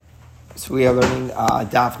So we are learning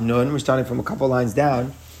Daf Nun. We're starting from a couple lines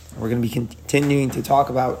down. We're going to be continuing to talk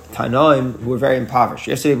about Tanoim who are very impoverished.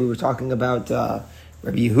 Yesterday we were talking about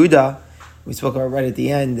Rabbi Yehuda. We spoke about right at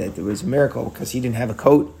the end that there was a miracle because he didn't have a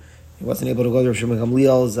coat. He wasn't able to go to Rabbi Shimon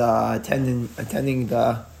Gamliel's attending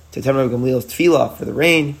Rabbi Gamliel's tefillah for the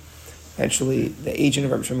rain. Eventually, the agent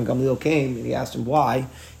of Rabbi Shimon Gamliel came and he asked him why,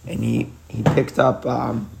 and he picked up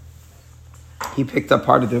part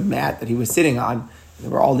of the mat that he was sitting on. There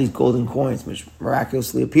were all these golden coins which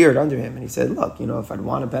miraculously appeared under him. And he said, look, if I'd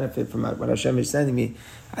want to benefit from what Hashem is sending me,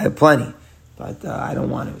 I have plenty. But I don't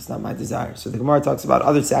want to. It's not my desire. So the Gemara talks about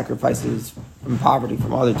other sacrifices from poverty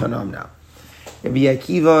from other Tanoim now. Rabbi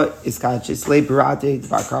Akiva is Kachisle Barate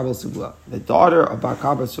Bar Kabal Savua. The daughter of Bar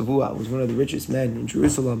Kabal Savua was one of the richest men in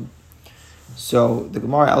Jerusalem. So the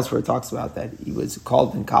Gemara elsewhere talks about that. He was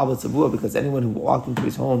called Ben Kabal Savua because anyone who walked into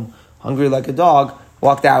his home hungry like a dog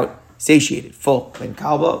walked out satiated, full. Ben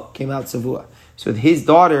Kalba came out Savua. So his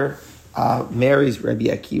daughter marries Rabbi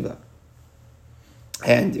Akiva.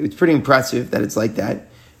 And it's pretty impressive that it's like that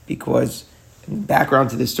because in the background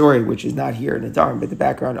to the story, which is not here in the Dharm, but the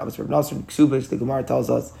background of Rav Nassim Ksubas, the Gemara tells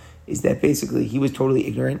us, is that basically he was totally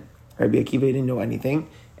ignorant. Rabbi Akiva didn't know anything.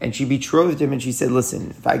 And she betrothed him and she said, listen,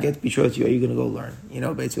 if I get betrothed to you, are you going to go learn?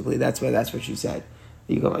 Basically that's what she said.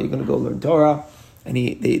 Are you going to go learn Torah? And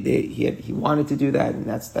he wanted to do that, and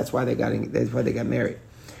that's why they got married.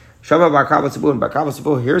 Shabbat Bar Kabal Savua, and Bar Kabal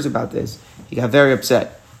Savua hears about this. He got very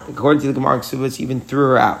upset. According to the Gemara Ksubas, he even threw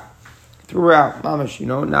her out, mamash.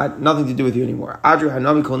 Nothing to do with you anymore. Adru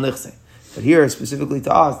Hanami Kol Nichse. But here, specifically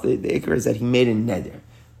to us, the ikar is that he made a neder.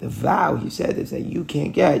 The vow he said is that you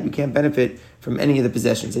can't benefit from any of the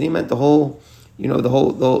possessions, and he meant the whole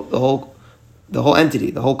entity,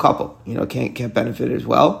 the whole couple. Can't benefit as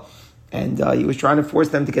well. And he was trying to force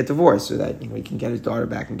them to get divorced so that he can get his daughter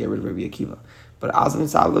back and get rid of Rabbi Akiva. But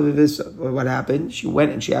what happened? She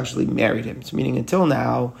went and she actually married him. So meaning until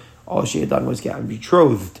now, all she had done was get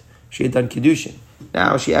betrothed. She had done Kiddushin.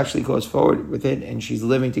 Now she actually goes forward with it and she's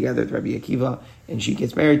living together with Rabbi Akiva and she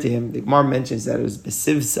gets married to him. The Gemara mentions that it was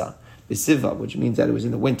Besiva, which means that it was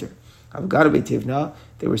in the winter. Avgada Beitivna,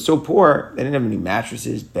 they were so poor, they didn't have any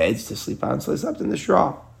mattresses, beds to sleep on, so they slept in the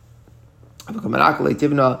straw.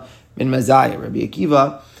 Min Mazaya, Rabbi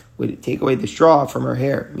Akiva would take away the straw from her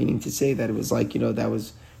hair, meaning to say that it was like, she'd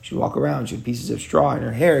walk around, she had pieces of straw in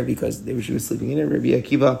her hair because she was sleeping in it. Rabbi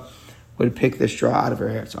Akiva would pick the straw out of her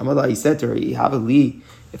hair. So Amallah, he said to her, if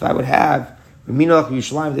I would have, I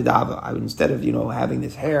would, instead of,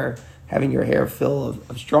 having your hair full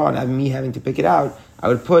of straw and having me having to pick it out, I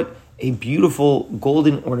would put a beautiful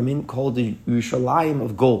golden ornament called the Yerushalayim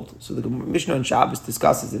of gold. So the Mishnah on Shabbos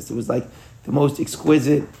discusses this. It was like the most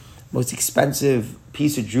exquisite, most expensive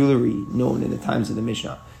piece of jewelry known in the times of the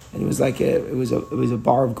Mishnah, and it was like it was a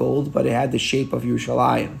bar of gold, but it had the shape of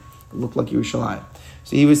Yerushalayim. It looked like Yerushalayim.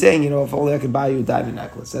 So he was saying, if only I could buy you a diamond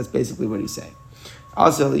necklace. That's basically what he's saying.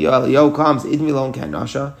 Also, Eliyahu comes, Idmilon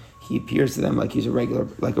Kanasha. He appears to them like he's a regular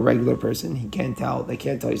person. They can't tell he's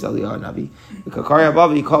Eliyahu Navi. The Kakari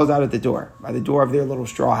above, he calls out at the door, by the door of their little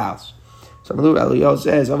straw house. So Eliyahu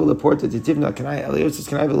says, Eliyahu says,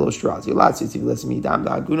 can I have a little straw?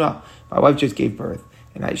 My wife just gave birth,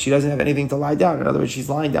 and she doesn't have anything to lie down. In other words, she's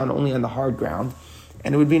lying down only on the hard ground,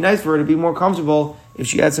 and it would be nice for her to be more comfortable if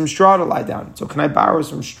she had some straw to lie down. So can I borrow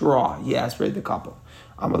some straw? Yes, read the couple.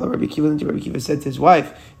 Rabbi Akiva said to his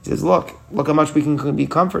wife, he says, look how much we can be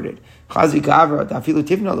comforted. We're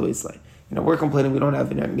complaining we don't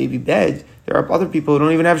have maybe beds. There are other people who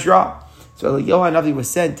don't even have straw. So Eliyahu Navi was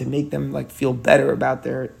sent to make them feel better about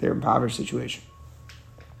their impoverished situation.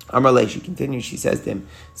 Amar she continues, she says to him,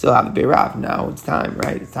 still have a Beirav, now it's time,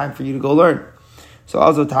 right? It's time for you to go learn. So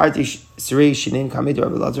also Tarti Sirei Shinin Kamid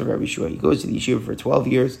Rabbi Lazar Rabbi Shua. He goes to the yeshiva for 12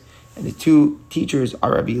 years, and the two teachers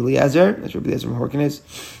are Rabbi Eliezer, that's Rabbi Eliezer from Horkenes,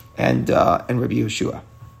 and Rabbi Yeshua.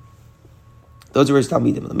 Those are his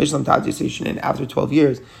Talmidim. The Mishnah Tarti Sirei Shinin, after 12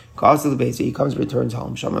 years, calls to the base, he returns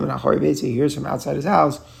home. Shamam and Achori Beis, he hears from outside his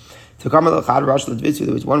house. There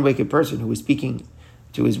was one wicked person who was speaking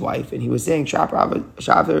to his wife, and he was saying, what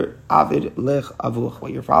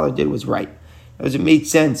your father did was right. It made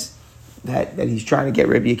sense that he's trying to get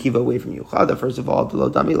Rabbi Akiva away from you. First of all, your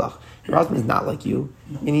husband is not like you,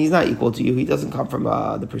 and he's not equal to you. He doesn't come from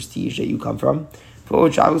the prestige that you come from.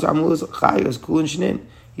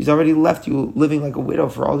 He's already left you living like a widow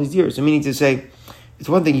for all these years. So meaning to say, it's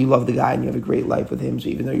one thing you love the guy and you have a great life with him, so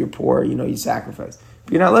even though you're poor, you sacrifice.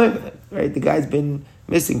 But you're not living with him, right? The guy's been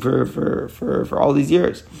missing for all these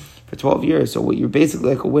years, for 12 years. So you're basically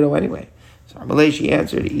like a widow anyway. So Amalei, she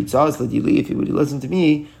answered, if he would listen to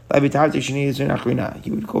me, he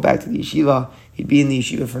would go back to the yeshiva, he'd be in the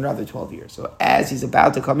yeshiva for another 12 years. So as he's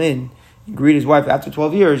about to come in and greet his wife after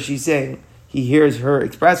 12 years, she's saying, he hears her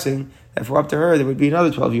expressing that for up to her, there would be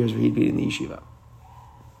another 12 years where he'd be in the yeshiva.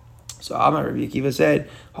 So Amar Rabbi Akiva said,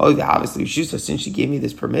 obviously, since she gave me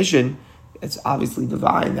this permission, it's obviously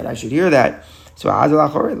divine that I should hear that. So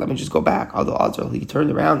let me just go back. He turned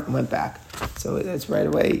around and went back. So that's right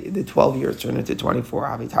away. The 12 years turned into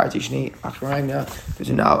 24. There's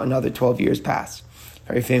now another 12 years pass.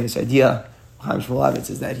 Very famous idea. Chaim Shmulevitz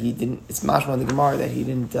is that he didn't. It's mashma in the Gemara that he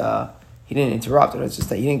didn't interrupt. It's just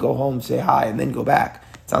that he didn't go home, say hi, and then go back.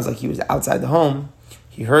 It sounds like he was outside the home.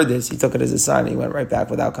 He heard this. He took it as a sign. And he went right back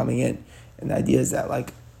without coming in. And the idea is that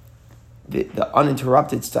like the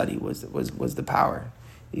uninterrupted study was the power.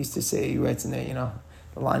 He used to say, he writes in there,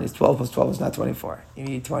 the line is 12 plus 12 is not 24. You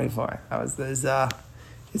need 24. That was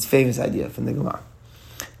his famous idea from the Gemara.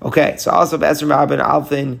 Okay, so also Be'ezer Rabban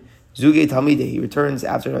Alfin Zuge Talmideh. He returns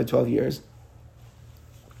after another 12 years.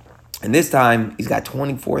 And this time, he's got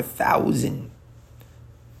 24,000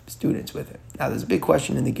 students with him. Now, there's a big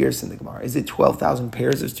question in the Gersa in the Gemara. Is it 12,000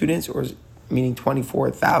 pairs of students, or is it meaning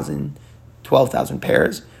 12,000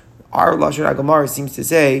 pairs? Our Lashon HaGemara seems to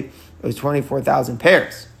say it was 24,000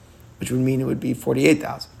 pairs, which would mean it would be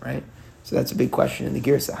 48,000, right? So that's a big question in the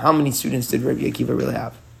Gersa. How many students did Rabbi Akiva really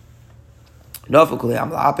have?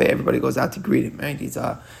 Everybody goes out to greet him, right? He's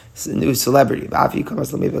a new celebrity.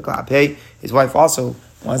 His wife also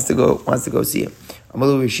wants to go see him.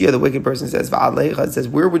 Amalu Rishia, the wicked person, says,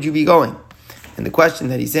 where would you be going? And the question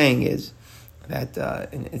that he's saying is that,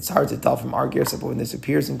 and it's hard to tell from our Gersa, but when this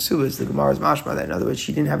appears in Ksubas, the Gemara is mashma that, in other words,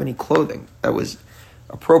 she didn't have any clothing that was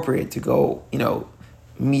appropriate to go,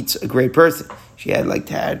 meet a great person. She had like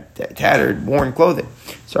tattered, worn clothing.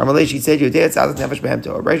 So Amalei, she said,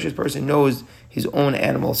 a righteous person knows his own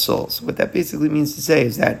animal soul. So what that basically means to say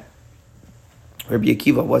is that Rabbi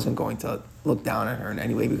Akiva wasn't going to look down on her in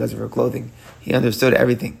any way because of her clothing. He understood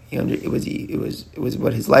everything. It was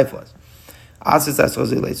what his life was.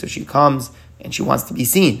 So she comes and she wants to be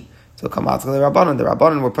seen. So come out to the Rabbanon. The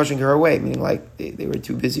Rabbanon were pushing her away, meaning like they were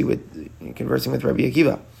too busy with conversing with Rabbi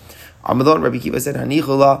Akiva. Amalon, Rabbi Akiva said,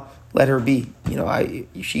 Hanichula, let her be.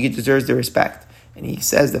 She deserves the respect. And he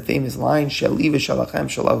says the famous line, Shali v'shalachem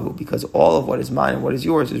shalahu, because all of what is mine and what is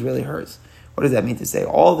yours is really hers. What does that mean to say?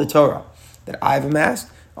 All the Torah that I've amassed,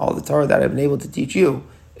 all the Torah that I've been able to teach you,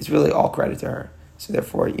 is really all credit to her. So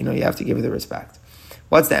therefore, you have to give her the respect.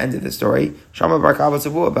 What's the end of the story? Shama bar Kaba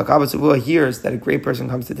Tzavua. Bar Kaba Tzavua hears that a great person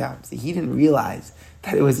comes to town. So he didn't realize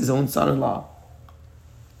that it was his own son-in-law,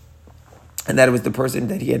 and that it was the person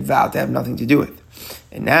that he had vowed to have nothing to do with.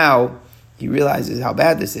 And now he realizes how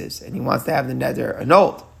bad this is, and he wants to have the neder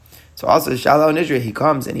annulled. So also, Shalom Nidra, he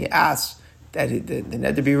comes and he asks that the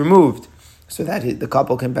neder be removed, so that the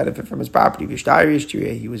couple can benefit from his property.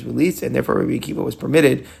 He was released, and therefore Rabbi Akiva was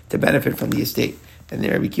permitted to benefit from the estate. And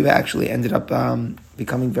then Rabbi Akiva actually ended up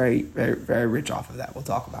becoming very, very, very rich off of that. We'll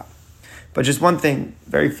talk about. But just one thing,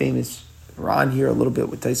 very famous. We're on here a little bit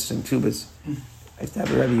with Taisus and Tubas. I used to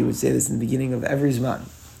have a Rebbe who would say this in the beginning of every Zman.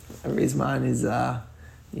 Every Zman is the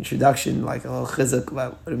introduction, like a little chizuk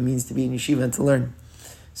about what it means to be in yeshiva and to learn.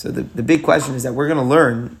 So the big question is that we're going to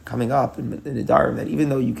learn coming up in the Darim that even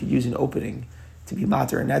though you could use an opening to be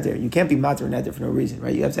mater and neder, you can't be mater and neder for no reason,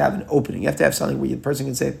 right? You have to have an opening. You have to have something where the person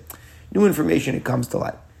can say, new information, it comes to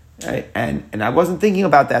light, right? And I wasn't thinking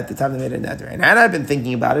about that at the time they made a neder. And had I been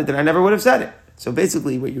thinking about it, then I never would have said it. So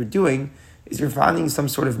basically what you're doing is you're finding some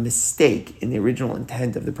sort of mistake in the original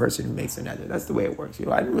intent of the person who makes the neder. That's the way it works.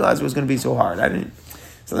 I didn't realize it was going to be so hard.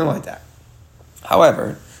 Something like that.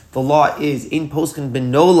 However, the law is in poskin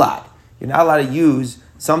ben nolad. You're not allowed to use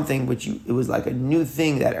something it was like a new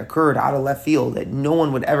thing that occurred out of left field that no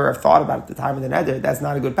one would ever have thought about at the time of the neder. That's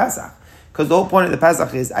not a good Pesach. Because the whole point of the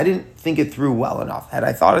Pesach is I didn't think it through well enough. Had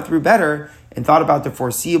I thought it through better and thought about the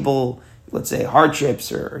foreseeable, let's say,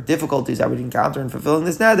 hardships or difficulties I would encounter in fulfilling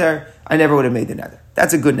this neder, I never would have made the neder.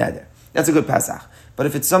 That's a good neder. That's a good Pesach. But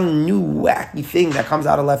if it's some new wacky thing that comes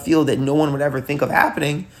out of left field that no one would ever think of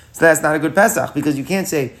happening, so that's not a good Pesach, because you can't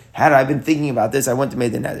say, had I been thinking about this, I wouldn't have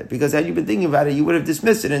made the neder. Because had you been thinking about it, you would have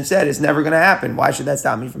dismissed it and said, it's never going to happen. Why should that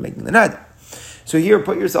stop me from making the neder? So here,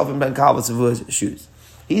 put yourself in Ben Kaba Tzavua's shoes.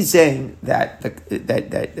 He's saying that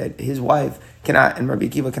his wife cannot, and Rabbi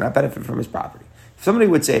Akiva cannot benefit from his property. If somebody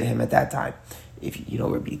would say to him at that time, if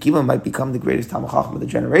Rabbi Akiva might become the greatest Talmid Chacham of the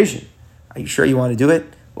generation, are you sure you want to do it?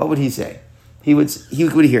 What would he say? He would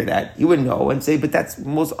hear that. He would know and say, but that's the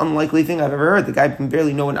most unlikely thing I've ever heard. The guy can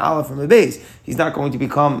barely know an aleph from a base. He's not going to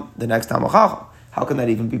become the next Talmid Chacham. How can that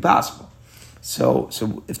even be possible? So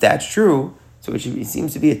if that's true, So it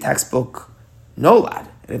seems to be a textbook nolad.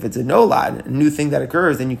 And if it's a nolad, a new thing that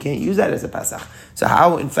occurs, then you can't use that as a Pesach. So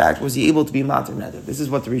how, in fact, was he able to be matir neder? This is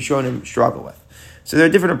what the Rishonim struggle with. So there are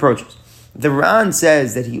different approaches. The Ran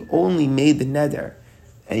says that he only made the neder,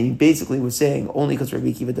 and he basically was saying only because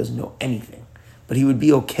Rabbi Akiva doesn't know anything. But he would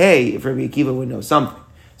be okay if Rabbi Akiva would know something.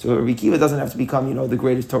 So Rabbi Akiva doesn't have to become, the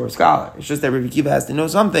greatest Torah scholar. It's just that Rabbi Akiva has to know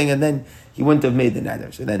something, and then he wouldn't have made the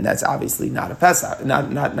neder. So then that's obviously not a Pesach, not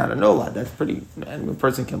a nolad. That's pretty, and a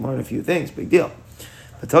person can learn a few things, big deal.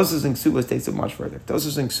 But Tosfos and Ksubas takes it much further.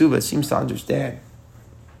 Tosfos and Ksubas seems to understand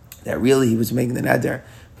that really he was making the neder.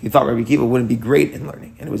 He thought Rabbi Akiva wouldn't be great in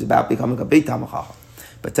learning, and it was about becoming a Beit Talmid Chacham.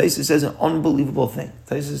 But Tosfos says an unbelievable thing.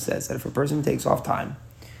 Tosfos says that if a person takes off time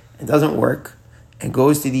and doesn't work and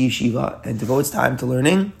goes to the yeshiva and devotes time to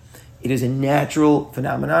learning, it is a natural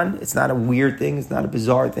phenomenon. It's not a weird thing. It's not a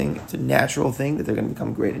bizarre thing. It's a natural thing that they're going to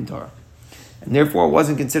become great in Torah. And therefore, it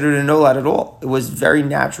wasn't considered a nolad at all. It was a very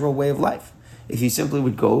natural way of life. If you simply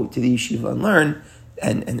would go to the yeshiva and learn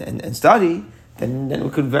and study, then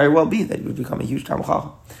it could very well be that you would become a huge Talmid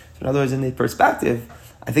Chacham. So in other words, in the perspective,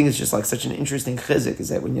 I think it's just like such an interesting chizuk is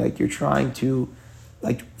that when you're trying to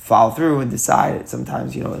follow through and decide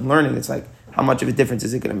sometimes, in learning, it's like, how much of a difference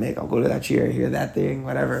is it going to make? I'll go to that chair, hear that thing,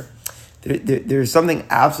 whatever. There's something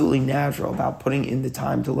absolutely natural about putting in the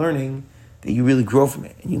time to learning that you really grow from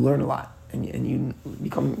it and you learn a lot and you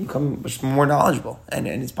become much more knowledgeable and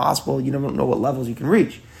it's possible you don't know what levels you can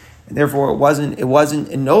reach. And therefore it wasn't a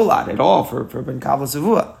nolad at all for Ben Kavla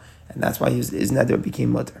Savua. And that's why his neder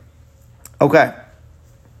became mutter. Okay.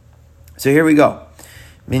 So here we go.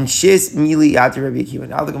 Minshis Mili Yati Rabbi Akiva.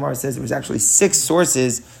 Now the Gemara says there was actually 6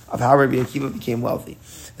 sources of how Rabbi Akiva became wealthy.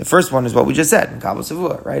 The first one is what we just said, in Kabbalah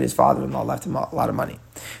Savua, right? His father-in-law left him a lot of money.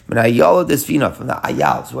 From the ayal.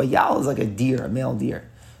 So ayal is like a deer, a male deer.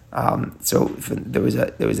 So there was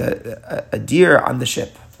a deer on the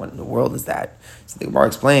ship. What in the world is that? So the Gemara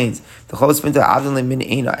explains,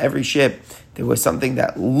 every ship, there was something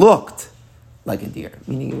that looked like a deer,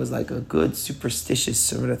 meaning it was like a good superstitious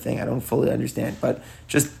sort of thing. I don't fully understand, but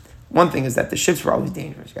just one thing is that the ships were always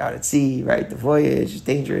dangerous. You're out at sea, right? The voyage is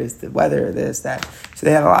dangerous, the weather, this, that. So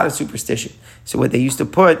they had a lot of superstition. So what they used to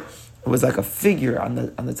put, it was like a figure on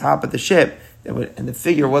the top of the ship, and the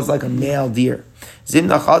figure was like a male deer. There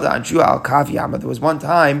was one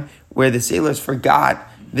time where the sailors forgot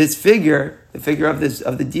this figure, the figure of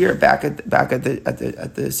the deer back at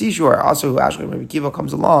the seashore. Also, Rabbi Akiva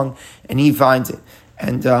comes along and he finds it,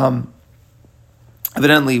 and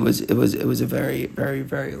evidently it was a very, very,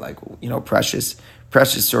 very precious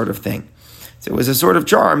sort of thing. So it was a sort of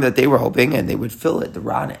charm that they were hoping, and they would fill it. The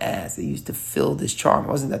Ran adds they used to fill this charm. It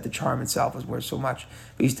wasn't that the charm itself was worth so much,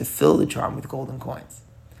 but used to fill the charm with golden coins.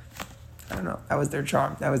 I don't know. That was their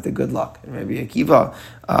charm. That was their good luck. And Rabbi Akiva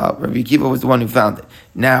was the one who found it.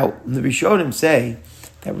 Now, the Rishonim say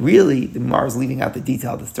that really the Gemara is leaving out the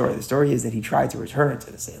detail of the story. The story is that he tried to return it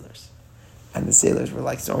to the sailors. And the sailors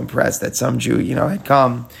were so impressed that some Jew, had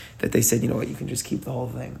come, that they said, you can just keep the whole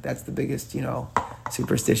thing. That's the biggest,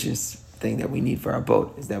 superstitious thing that we need for our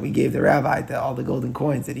boat, is that we gave the rabbi all the golden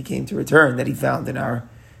coins that he came to return, that he found in our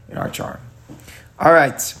charm. All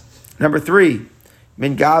right. Number 3.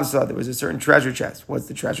 Min Gavsa, there was a certain treasure chest. What's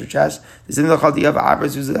the treasure chest? What happens?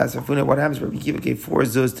 Rabbi Akiva gave 4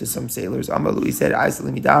 zuz to some sailors. Amalu, he said,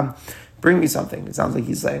 bring me something. It sounds like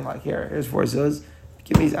he's saying, here's 4 zuz.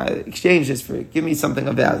 Give me, exchange this for it. Give me something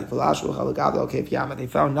of value. They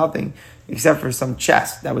found nothing except for some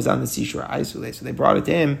chest that was on the seashore. So they brought it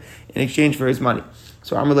to him in exchange for his money.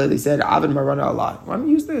 So Amalei, they said, Avid Marana Allah, why don't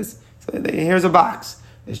you use this? So here's a box.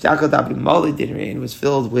 It was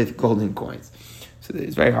filled with golden coins. So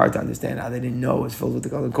it's very hard to understand how they didn't know it was filled with the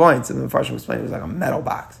golden coins. And the Farshim explained it was like a metal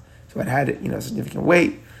box. So it had significant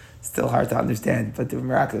weight. Still hard to understand, but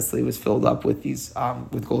miraculously it was filled up with these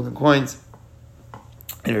with golden coins.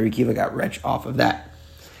 And Rabbi Akiva got rich off of that.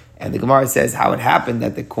 And the Gemara says how it happened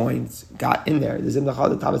that the coins got in there. It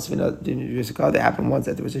happened once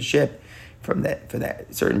that there was a ship for the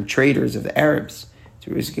certain traders of the Arabs,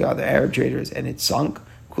 the Arab traders, and it sunk.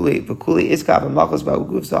 All the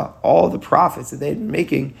profits that they had been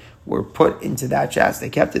making were put into that chest. They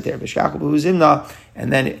kept it there.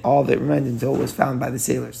 And then all that remained until it was found by the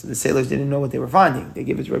sailors. So the sailors didn't know what they were finding. They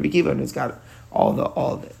gave it to Rabbi Akiva, and it's got all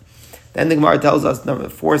of it. Then the Gemara tells us the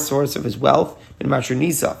 4th source of his wealth, in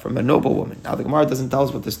Matronisa, from a noble woman. Now the Gemara doesn't tell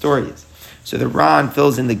us what the story is. So the Ran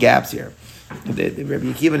fills in the gaps here. The Rabbi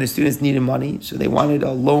Akiva and his students needed money, so they wanted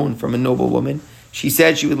a loan from a noble woman. She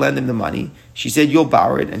said she would lend them the money. She said, you'll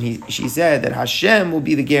borrow it. And she said that Hashem will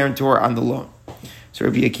be the guarantor on the loan. So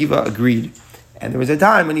Rabbi Akiva agreed. And there was a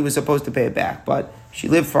time when he was supposed to pay it back. But she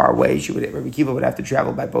lived far away. Rabbi Akiva would have to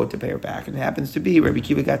travel by boat to pay her back. And it happens to be Rabbi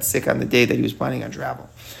Akiva got sick on the day that he was planning on travel.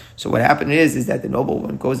 So what happened is that the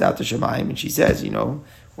noblewoman goes out to Shemaim and she says,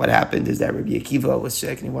 what happened is that Rabbi Akiva was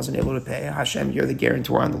sick and he wasn't able to pay. Hashem, you're the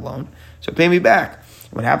guarantor on the loan, so pay me back.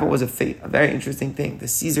 What happened was a very interesting thing. The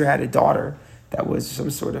Caesar had a daughter that was some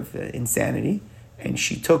sort of insanity, and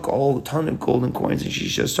she took a ton of golden coins and she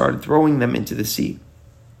just started throwing them into the sea.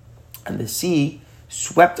 And the sea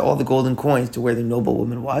swept all the golden coins to where the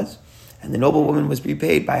noblewoman was, and the noblewoman was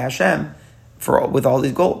repaid by Hashem with all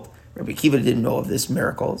this gold. Rabbi Akiva didn't know of this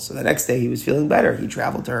miracle, so the next day he was feeling better. He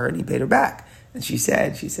traveled to her and he paid her back. And she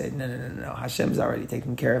said, no, Hashem's already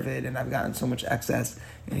taken care of it, and I've gotten so much excess.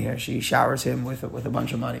 And here she showers him with a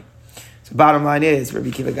bunch of money. So bottom line is,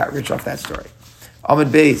 Rabbi Akiva got rich off that story. Amud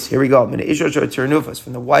Beis, here we go.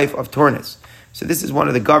 From the wife of Turnus. So this is one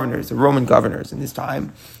of the governors, the Roman governors in this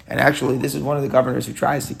time. And actually, this is one of the governors who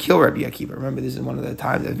tries to kill Rabbi Akiva. Remember, this is one of the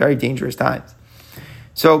times, very dangerous times.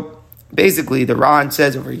 So basically, the Ran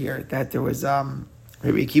says over here that there was, Rabbi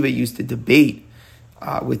Akiva used to debate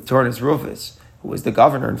with Turnus Rufus, who was the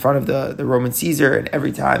governor in front of the Roman Caesar, and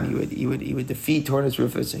every time he would defeat Turnus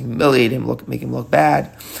Rufus and humiliate him, make him look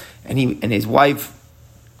bad, and his wife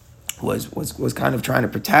was kind of trying to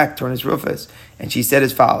protect Turnus Rufus, and she said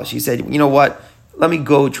as follows. She said, you know what? Let me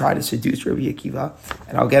go try to seduce Rabbi Akiva,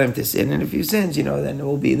 and I'll get him to sin. And if he sins, then it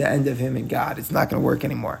will be the end of him and God. It's not going to work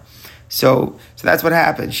anymore. So that's what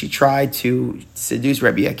happened. She tried to seduce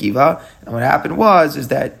Rabbi Akiva, and what happened was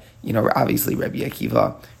that obviously Rabbi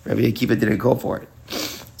Akiva didn't go for it.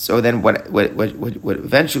 So then what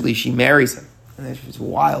eventually she marries him, and it was a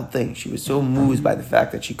wild thing. She was so moved by the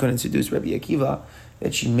fact that she couldn't seduce Rabbi Akiva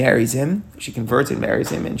that she marries him. She converts and marries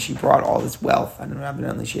him, and she brought all this wealth. I don't know,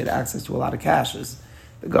 evidently she had access to a lot of cash as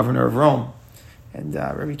the governor of Rome, and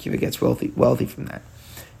Rabbi Akiva gets wealthy from that.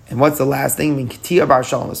 And what's the last thing? Ketiyah Bar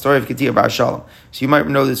Shalom, the story of Ketiyah Bar Shalom. So you might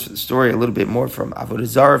know this story a little bit more from Avodah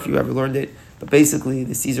Zarah if you ever learned it. But basically,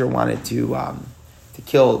 the Caesar wanted to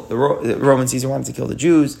kill the Roman Caesar wanted to kill the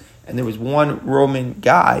Jews, and there was one Roman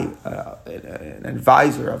guy, an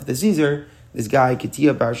advisor of the Caesar, this guy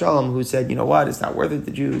Ketiyah Bar Shalom, who said, you know what, it's not worth it.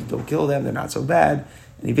 The Jews, don't kill them; they're not so bad.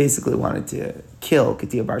 And he basically wanted to kill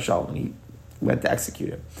Ketiyah Bar Shalom, and he went to execute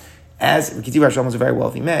him. As Ketiyah Bar Shalom was a very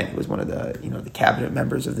wealthy man, he was one of the cabinet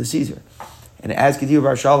members of the Caesar. And as Ketiyah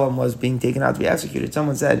Bar Shalom was being taken out to be executed,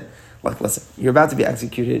 someone said, "Look, listen, you're about to be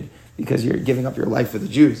executed because you're giving up your life for the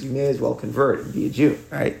Jews. You may as well convert and be a Jew,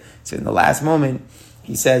 right?" So in the last moment,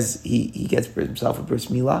 he says he gets himself a bris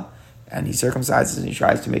milah, and he circumcises and he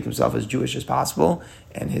tries to make himself as Jewish as possible.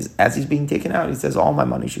 And as he's being taken out, he says, all my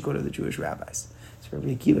money should go to the Jewish rabbis. So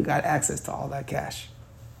Rabbi Akiva got access to all that cash.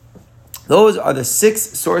 Those are the 6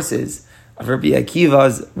 sources of Rabbi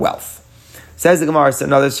Akiva's wealth. Says the Gemara,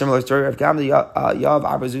 another similar story. Rav Gamda, Yav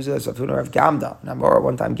Arba Zuzah, Safuna Rav Gamda. Namor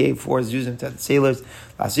one time gave 4 zuzim to the sailors,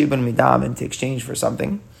 Lasuban Midam, and to exchange for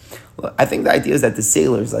something. Well, I think the idea is that the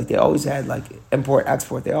sailors, they always had import,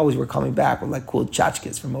 export. They always were coming back with cool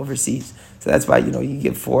tchotchkes from overseas. So that's why, you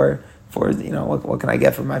give 4, what can I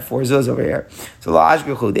get for my 4 zuz over here? So La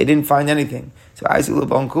Ashgachu, they didn't find anything. So Aisu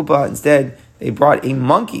Bon Kupa, instead, they brought a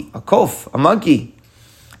monkey, a monkey.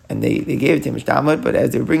 And they gave it to him, but as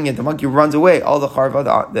they were bringing it, the monkey runs away. All the charva,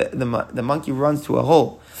 the monkey runs to a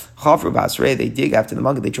hole. Chafru basrei, they dig after the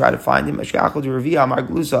monkey, they try to find him. It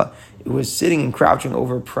was sitting and crouching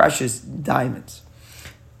over precious diamonds,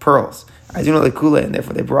 pearls. I do know the kula, and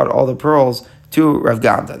therefore they brought all the pearls to Rav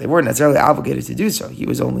Gamda. They weren't necessarily obligated to do so. He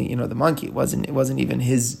was only, the monkey. It wasn't even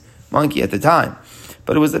his monkey at the time.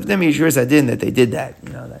 But it was the Yeshua Sadin that they did that.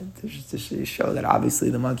 To show that obviously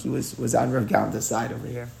the monkey was on Rav Gamda's side over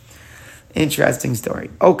here. Interesting story.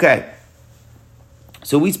 Okay.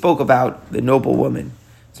 So we spoke about the noble woman.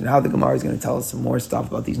 So now the Gemara is going to tell us some more stuff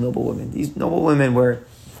about these noble women. These noble women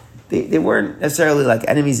they weren't necessarily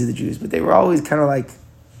enemies of the Jews, but they were always kind of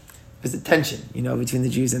there's a tension, between the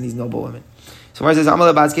Jews and these noble women. So Gemara says,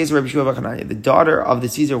 Amala Bas Kesa Rabbi Shua bar Chananya. The daughter of the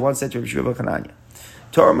Caesar once said to Rabbi Shua bar Chananya,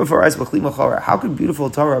 Torah meforas b'chli machora. How could beautiful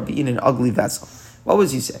Torah be in an ugly vessel? What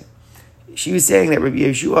was he saying? She was saying that Rabbi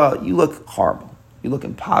Yeshua, you look horrible. You look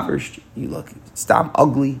impoverished. You look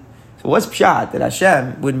ugly. So what's pshat that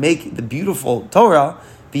Hashem would make the beautiful Torah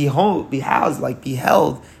be held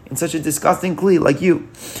in such a disgusting kli like you?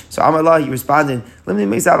 So Amallah, he responded, what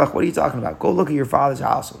are you talking about? Go look at your father's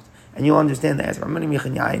household, and you'll understand the answer.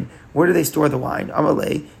 Where do they store the wine?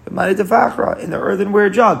 Amalei, in the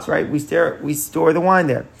earthenware jugs, right? We store the wine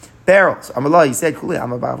there. Barrels. Amallah, he said, I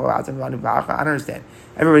don't understand.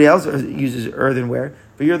 Everybody else uses earthenware,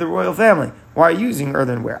 but you're the royal family. Why are you using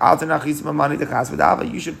earthenware?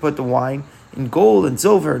 You should put the wine in gold and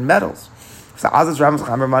silver and metals.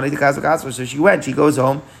 So she went, she goes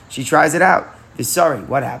home, she tries it out. Sorry,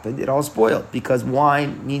 what happened? It all spoiled because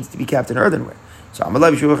wine needs to be kept in earthenware. So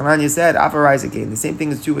Amalei B'Shua Chananya said, Afarais again. The same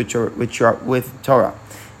thing is true with Torah.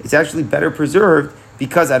 It's actually better preserved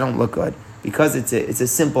because I don't look good, because it's a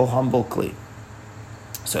simple, humble kli.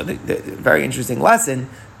 So the very interesting lesson,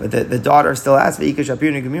 but the daughter still asks,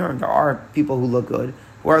 there are people who look good,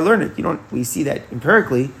 who are learned. We see that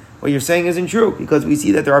empirically, what you're saying isn't true, because we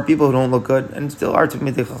see that there are people who don't look good and still are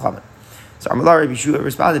Talmidei Chachamim. So Amalei Rabbi Yeshua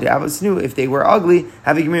responded, if they were ugly,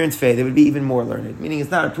 having Gemir and Tfei, they would be even more learned. Meaning it's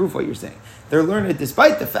not a proof what you're saying. They're learned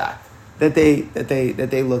despite the fact that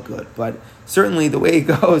they look good. But certainly the way it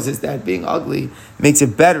goes is that being ugly makes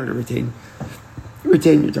it better to retain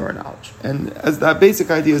your Torah knowledge. And as that basic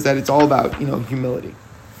idea is that it's all about humility.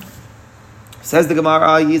 Says the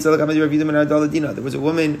Gemara, there was a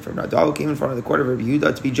woman from Nadal who came in front of the court of Rabbi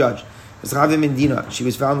Yehuda to be judged. She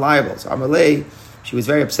was found liable. So Amalei, she was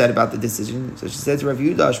very upset about the decision. So she said to Rav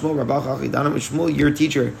Yehuda, Shmuel, your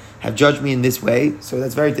teacher have judged me in this way. So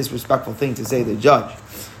that's a very disrespectful thing to say to the judge.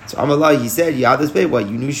 So Amalei, he said, Yadis Bey, what,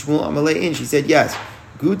 you knew Shmuel Amalei in? She said, yes.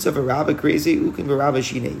 Goots of a rabbi crazy, ukin rabbi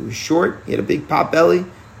shine. He was short, he had a big pot belly,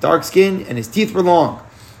 dark skin, and his teeth were long.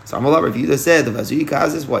 So Amalei, Rav Yehuda said, the Vazui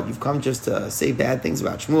Kaz, what, you've come just to say bad things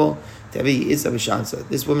about Shmuel. Tevi Isa Vishansa.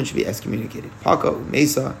 This woman should be excommunicated. Paka,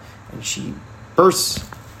 Mesa, and she bursts.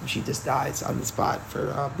 She just dies on the spot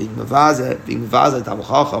for being mavaza. Being mavaza Talmid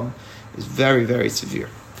Chacham is very, very severe.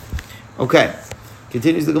 Okay,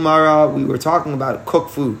 continues the Gemara. We were talking about cooked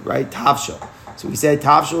food, right? Tavshel. So we said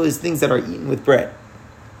tavshel is things that are eaten with bread.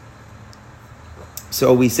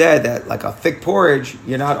 So we said that like a thick porridge,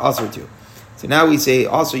 you're not usher to. So now we say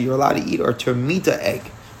also you're allowed to eat or termita egg.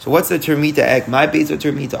 So what's the termita egg? My base of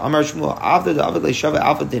termita. Amar Shmuel,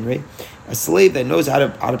 a slave that knows how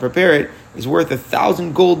to prepare it is worth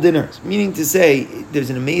 1,000 gold dinars. Meaning to say, there's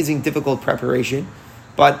an amazing, difficult preparation,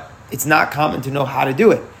 but it's not common to know how to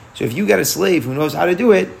do it. So if you get a slave who knows how to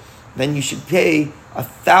do it, then you should pay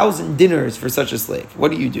 1,000 dinars for such a slave.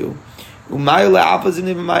 What do?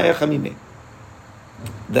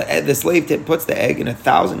 The slave puts the egg in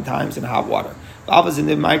 1,000 times in hot water.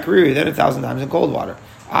 My career, then 1,000 times in cold water.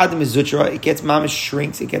 Adam is zutra, it gets mamish,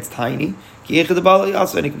 shrinks, it gets tiny, and it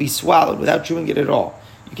can be swallowed without chewing it at all.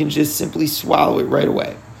 You can just simply swallow it right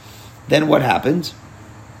away. Then what happens?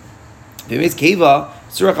 If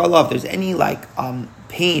there's any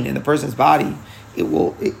pain in the person's body,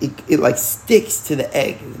 it sticks to the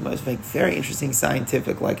egg. It's a very interesting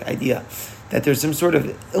scientific idea that there's some sort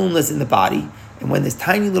of illness in the body, and when this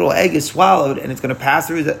tiny little egg is swallowed and it's going to pass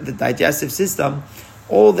through the digestive system,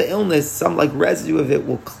 all the illness, some residue of it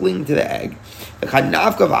will cling to the egg. The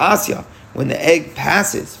Chanavka of Asya, when the egg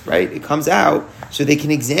passes, right, it comes out, so they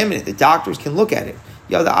can examine it. The doctors can look at it.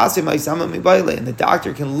 And the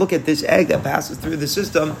doctor can look at this egg that passes through the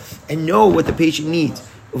system and know what the patient needs,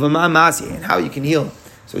 and how you can heal him.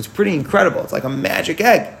 So it's pretty incredible. It's like a magic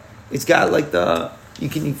egg. It's got you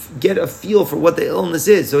can get a feel for what the illness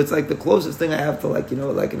is. So it's the closest thing I have to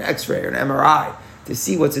an X-ray or an MRI to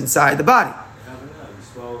see what's inside the body. You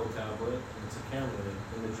swallow a tablet, and it's a camera that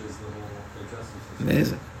images the whole digestive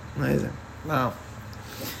system. Amazing. Wow.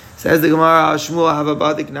 Says the Gemara, Shmuel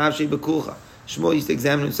havabadik nafshi bekulcha. Shmuel used to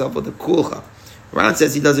examine himself with the kulcha. Ran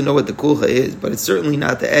says he doesn't know what the kulcha is, but it's certainly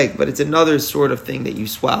not the egg, but it's another sort of thing that you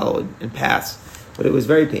swallow and pass. But it was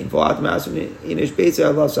very painful.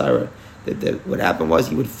 That what happened was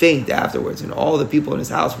he would faint afterwards, and all the people in his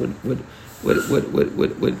house would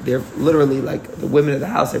they're literally the women of the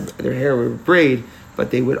house, their hair would braid,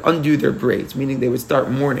 but they would undo their braids, meaning they would start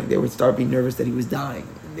mourning. They would start being nervous that he was dying.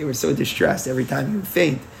 They were so distressed every time he would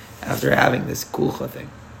faint after having this kulcha thing.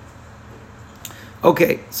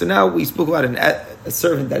 Okay, so now we spoke about a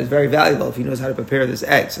servant that is very valuable if he knows how to prepare this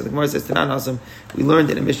egg. So the Gemara says, Tanan Hasam, we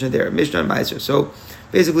learned in a Mishnah there, a Mishnah and Meiser. So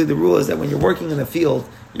basically the rule is that when you're working in the field,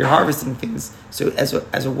 you're harvesting things. So as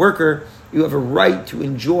a worker, you have a right to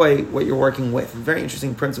enjoy what you're working with. A very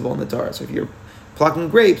interesting principle in the Torah. So if you're plucking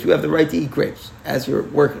grapes, you have the right to eat grapes as you're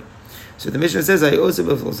working. So the Mishnah says, if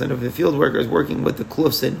a field worker is working with the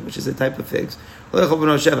klufsin, which is a type of figs,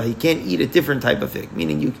 he can't eat a different type of fig,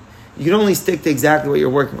 meaning you can only stick to exactly what you're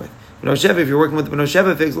working with. If you're working with the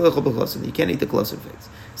B'nosheva figs, you can't eat the klufsin figs.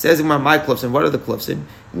 Says my klufsin, what are the klufsin?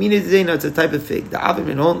 Meaning it's a type of fig. The avim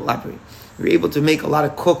minhon lapri. You're able to make a lot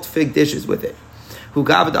of cooked fig dishes with it. There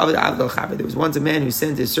was once a man who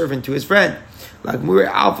sent his servant to his friend. He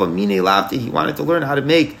wanted to learn how to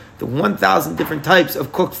make the 1,000 different types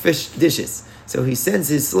of cooked fish dishes. So he sends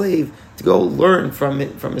his slave to go learn from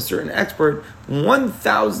a certain expert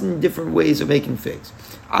 1,000 different ways of making figs.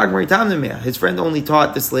 His friend only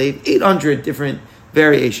taught the slave 800 different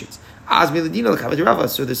variations. So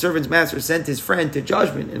the servant's master sent his friend to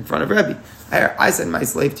judgment in front of Rebbe. I sent my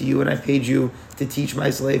slave to you and I paid you to teach my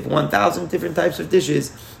slave 1,000 different types of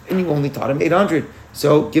dishes, and you only taught him 800.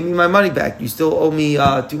 So give me my money back. You still owe me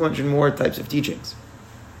 200 more types of teachings.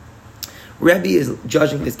 Rebbe is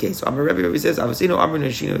judging this case. So Rebbe says, our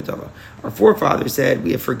forefathers said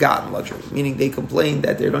we have forgotten luxury, meaning they complained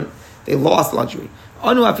that they lost luxury.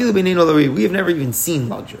 We have never even seen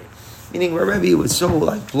luxury. Meaning where Rebbe was so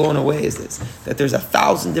blown away is this, that there's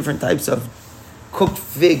 1,000 different types of cooked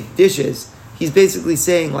fig dishes. He's basically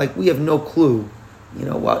saying we have no clue,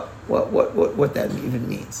 what that even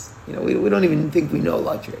means. We don't even think we know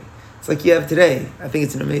luxury. It's like you have today. I think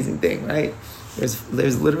it's an amazing thing, right?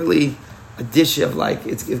 There's literally a dish of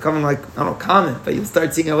it's coming I don't know, common, but you'll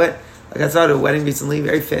start seeing I saw at a wedding recently,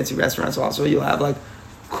 very fancy restaurants also, you'll have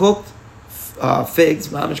cooked figs,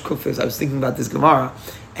 mamish cooked figs. I was thinking about this Gemara,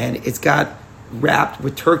 and it's got wrapped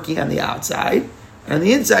with turkey on the outside, and on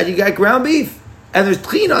the inside you got ground beef, and there's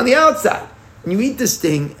clean on the outside. And you eat this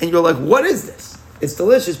thing, and you're like, what is this? It's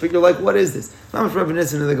delicious, but you're like, what is this? It's not much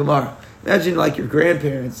reminiscent of the Gemara. Imagine your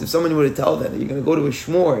grandparents, if someone were to tell them that you're going to go to a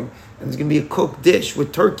shmor and there's going to be a cooked dish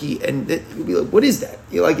with turkey, and you'd be like, what is that?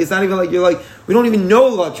 You're like, it's not even we don't even know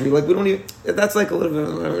luxury. We don't even, that's a little bit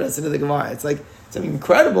reminiscent of the Gemara. It's something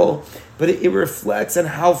incredible, but it reflects on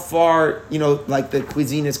how far, the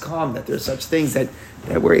cuisine has come, that there's such things that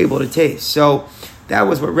we're able to taste. So that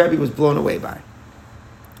was what Rebbe was blown away by.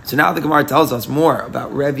 So now the Gemara tells us more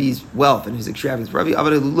about Rebbe's wealth and his extravagance. Rebbe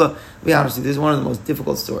Avad Elula, to be honest with you, this is one of the most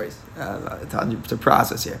difficult stories to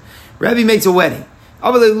process here. Rebbe makes a wedding.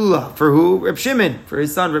 Avad Elula, for who? Reb Shimon, for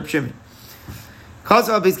his son Reb Shimon.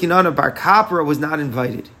 Chazal Beis Kinana, Bar Kapra was not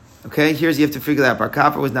invited. Okay, you have to figure that Bar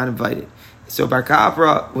Kapra was not invited. So Bar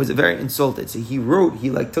Kapra was very insulted. So he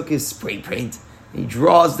took his spray paint, and he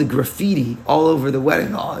draws the graffiti all over the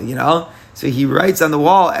wedding hall, So he writes on the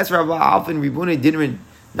wall, Esra Alfin Ribune Dinrin,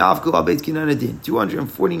 Nafku Al Beis Kinana Din.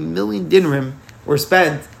 240 million dinrim were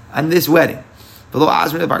spent on this wedding. Below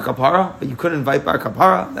Azmin Bar Kapara, but you couldn't invite Bar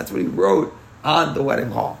Kapara. That's what he wrote on the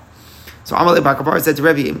wedding hall. So Amalei Bar Kapara said to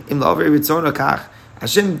Rebbe, Im La'avei Ritzona Kach,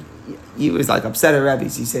 Hashem, he was upset at Rebbe.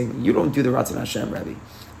 So he's saying, you don't do the Ratzon Hashem, Rebbe.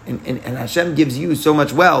 And Hashem gives you so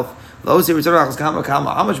much wealth. How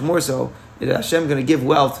much more so is Hashem going to give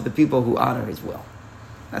wealth to the people who honor His will?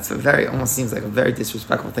 That's almost seems like a very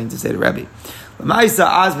disrespectful thing to say to Rebbe.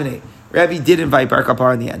 Rebbe did invite Bar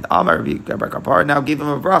Kapar in the end. Bar Kapar now gave him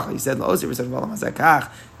a bracha. He said,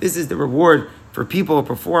 this is the reward for people who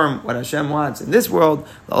perform what Hashem wants in this world.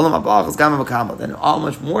 Then all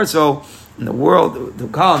much more so in the world to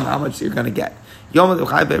come, how much you're going to get.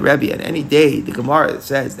 Rebbe, and any day the Gemara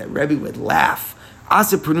says that Rebbe would laugh.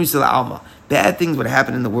 Asa pernusila alma. Bad things would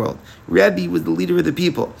happen in the world. Rebbe was the leader of the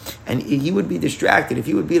people, and he would be distracted. If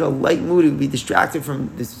he would be in a light mood, he would be distracted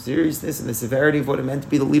from the seriousness and the severity of what it meant to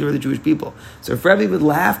be the leader of the Jewish people. So if Rebbe would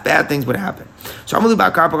laugh, bad things would happen. So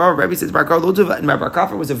Rebbe says, Bar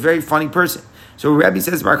Kapar was a very funny person. So Rebbe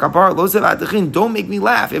says, Bar Kapar, don't make me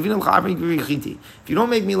laugh. If you don't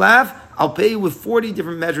make me laugh, I'll pay you with 40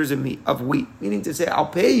 different measures of wheat. Meaning to say, I'll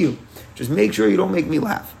pay you. Just make sure you don't make me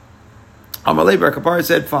laugh. Amalei Bar Kapar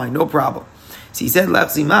said, fine, no problem. So he said, I'm going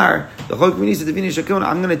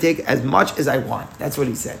to take as much as I want. That's what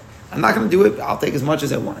he said. I'm not going to do it, but I'll take as much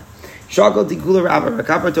as I want. Shakal Tikula Rabba, Bar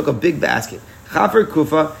Kapar took a big basket. Chafer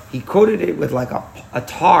Kufa, he coated it with a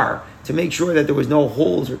tar to make sure that there was no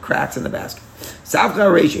holes or cracks in the basket. Savcha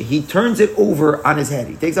Reisha, he turns it over on his head.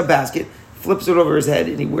 He takes a basket, flips it over his head,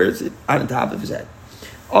 and he wears it on the top of his head.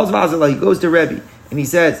 He goes to Rebbe, and he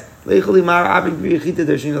says,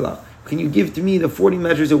 can you give to me the 40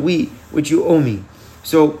 measures of wheat which you owe me?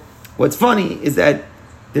 So what's funny is that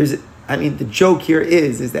the joke here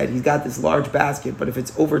is that he's got this large basket, but if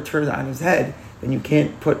it's overturned on his head, then you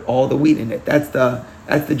can't put all the wheat in it. That's the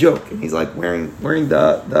joke. And he's wearing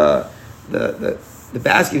the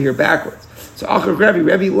basket here backwards. So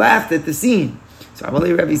Rebbe laughed at the scene. So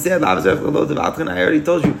Amalei Rebbe said, I already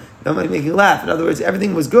told you, don't make me laugh. In other words,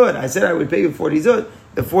 everything was good. I said I would pay you 40 zut,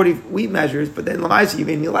 the 40 wheat measures, but then Lamaisa, you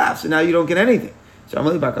made me laugh, so now you don't get anything. So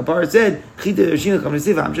Amalei Bar Kapar said,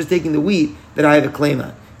 I'm just taking the wheat that I have a claim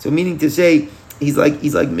on. So meaning to say, he's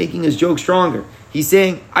making his joke stronger. He's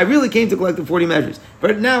saying, I really came to collect the 40 measures,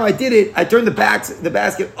 but now I did it. I turned the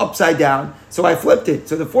basket upside down, so I flipped it.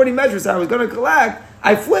 So the 40 measures I was going to collect,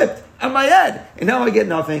 I flipped on my head, and now I get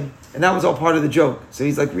nothing. And that was all part of the joke. So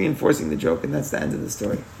he's reinforcing the joke, and that's the end of the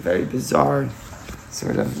story. Very bizarre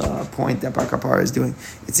sort of point that Bar Kapara is doing.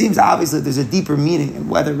 It seems obviously there's a deeper meaning in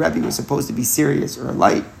whether Rebbe was supposed to be serious or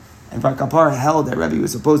light, and Bar Kapara held that Rebbe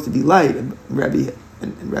was supposed to be light, and Rebbe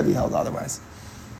held otherwise.